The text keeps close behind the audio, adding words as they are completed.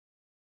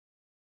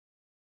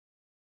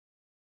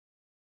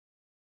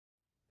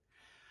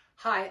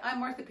Hi, I'm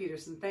Martha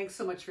Peterson. Thanks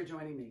so much for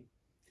joining me.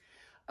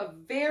 A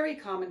very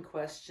common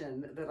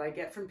question that I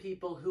get from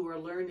people who are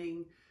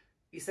learning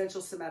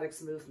essential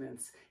somatics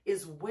movements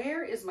is,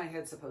 where is my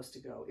head supposed to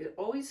go? It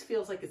always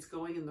feels like it's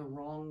going in the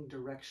wrong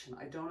direction.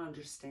 I don't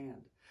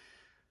understand.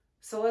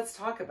 So let's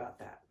talk about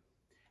that.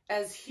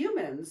 As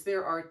humans,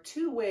 there are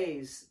two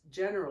ways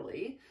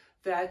generally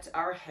that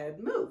our head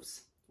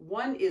moves.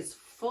 One is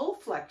full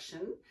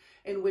flexion,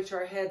 in which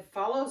our head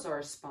follows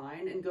our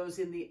spine and goes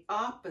in the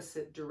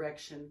opposite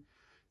direction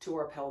to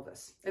our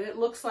pelvis. And it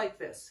looks like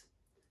this.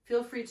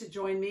 Feel free to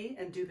join me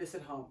and do this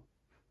at home.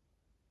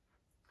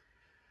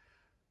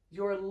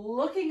 You're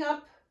looking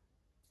up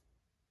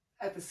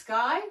at the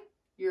sky,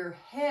 your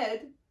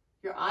head,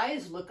 your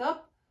eyes look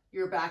up,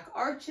 your back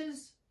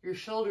arches, your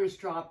shoulders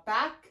drop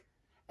back,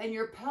 and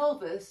your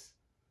pelvis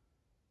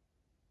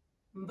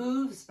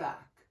moves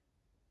back.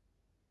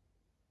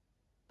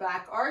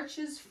 Back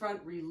arches, front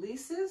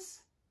releases.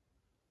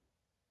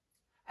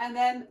 And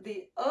then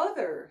the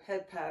other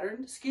head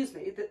pattern,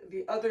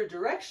 the other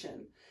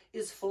direction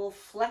is full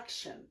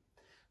flexion.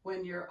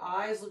 When your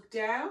eyes look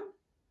down,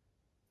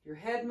 your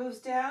head moves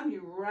down,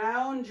 you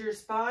round your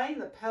spine,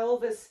 the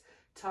pelvis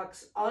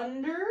tucks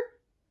under,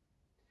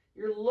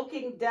 you're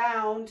looking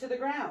down to the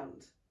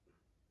ground.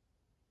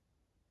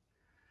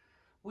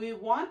 We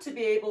want to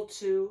be able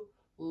to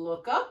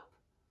look up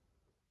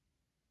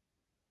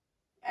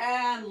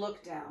and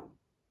look down.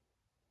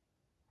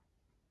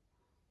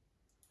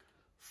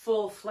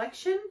 Full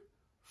flexion,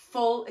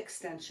 full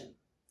extension.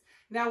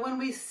 Now, when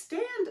we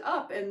stand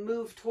up and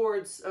move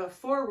towards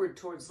forward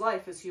towards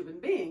life as human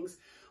beings,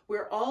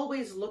 we're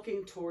always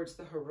looking towards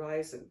the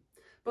horizon,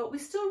 but we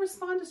still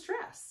respond to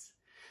stress.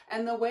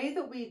 And the way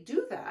that we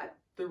do that,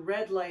 the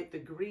red light, the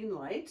green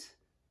light,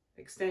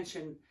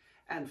 extension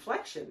and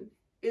flexion,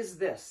 is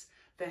this.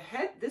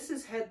 This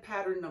is head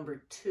pattern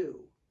number 2.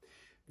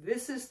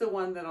 This is the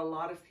one that a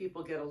lot of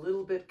people get a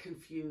little bit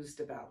confused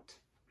about.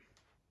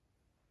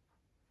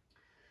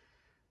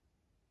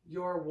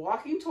 You're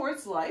walking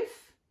towards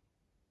life,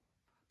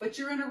 but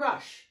you're in a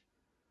rush.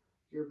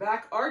 Your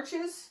back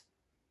arches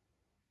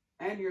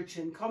and your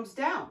chin comes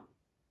down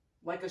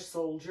like a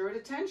soldier at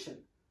attention.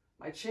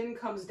 My chin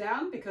comes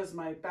down because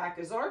my back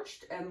is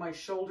arched and my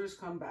shoulders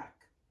come back.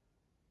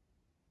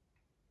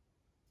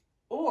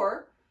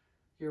 Or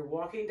you're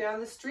walking down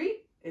the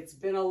street, it's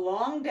been a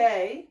long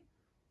day,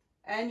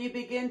 and you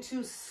begin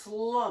to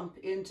slump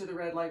into the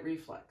red light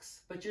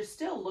reflex, but you're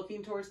still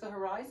looking towards the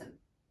horizon.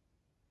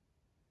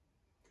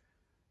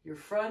 Your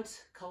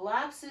front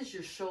collapses,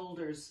 your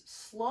shoulders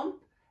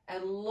slump,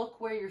 and look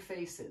where your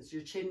face is.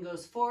 Your chin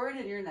goes forward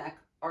and your neck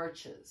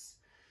arches.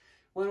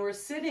 When we're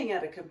sitting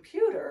at a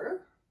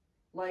computer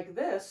like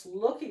this,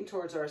 looking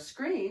towards our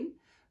screen,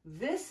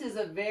 this is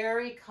a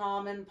very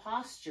common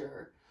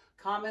posture,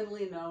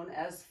 commonly known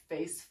as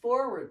face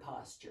forward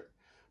posture.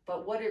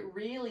 But what it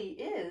really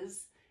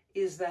is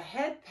the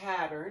head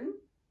pattern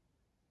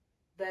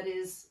that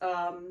is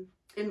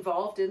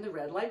involved in the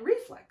red light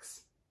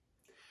reflex.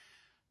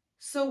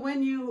 So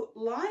when you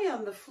lie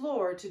on the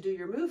floor to do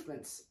your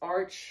movements,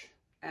 arch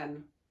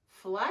and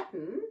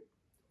flatten,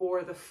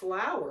 or the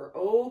flower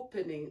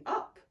opening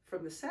up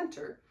from the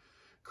center,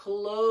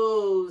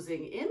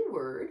 closing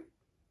inward,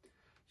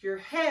 your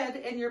head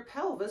and your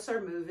pelvis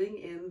are moving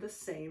in the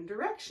same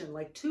direction,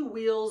 like two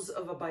wheels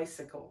of a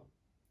bicycle.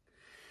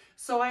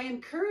 So I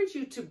encourage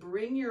you to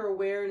bring your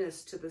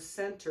awareness to the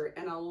center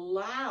and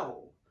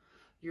allow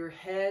your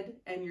head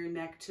and your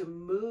neck to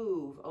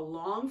move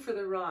along for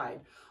the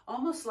ride,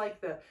 almost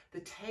like the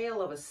tail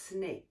of a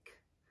snake.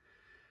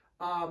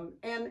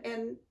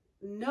 And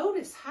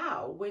notice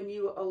how, when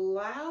you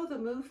allow the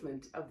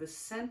movement of the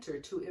center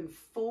to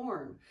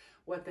inform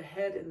what the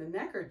head and the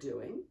neck are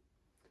doing,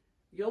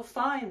 you'll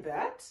find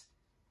that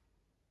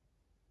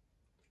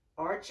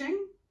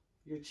arching,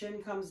 your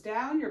chin comes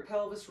down, your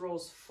pelvis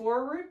rolls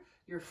forward,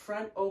 your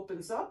front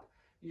opens up,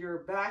 your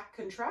back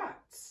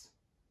contracts.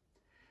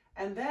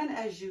 And then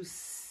as you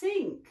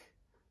sink,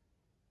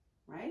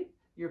 right,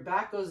 your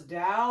back goes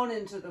down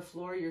into the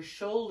floor, your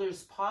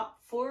shoulders pop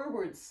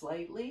forward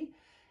slightly,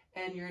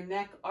 and your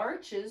neck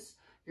arches,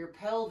 your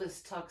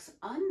pelvis tucks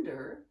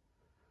under,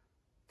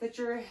 that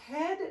your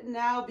head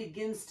now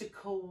begins to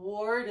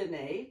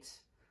coordinate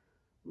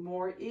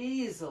more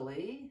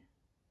easily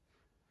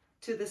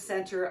to the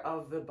center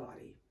of the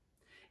body.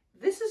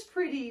 This is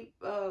pretty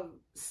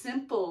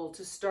simple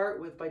to start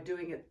with by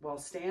doing it while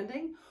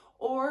standing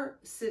or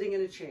sitting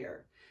in a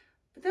chair.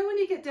 But then when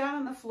you get down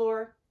on the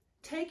floor,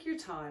 take your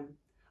time.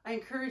 I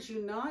encourage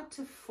you not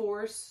to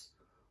force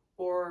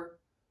or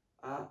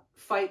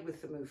fight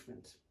with the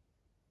movement.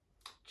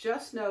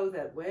 Just know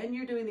that when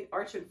you're doing the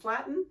arch and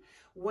flatten,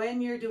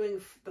 when you're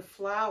doing the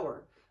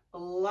flower,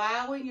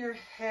 allowing your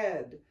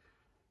head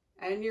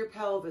and your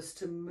pelvis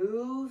to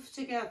move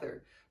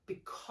together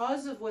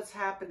because of what's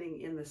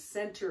happening in the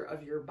center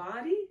of your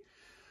body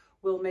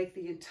will make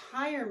the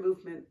entire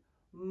movement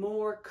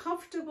more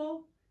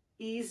comfortable,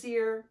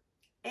 easier,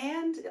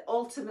 and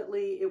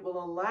ultimately it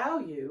will allow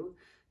you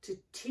to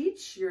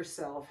teach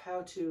yourself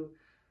how to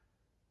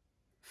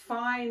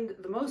find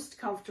the most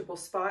comfortable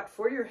spot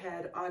for your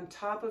head on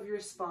top of your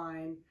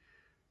spine,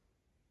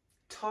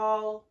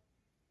 tall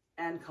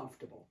and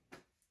comfortable.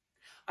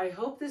 I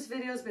hope this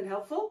video has been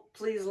helpful.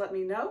 Please let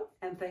me know,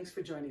 and thanks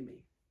for joining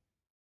me.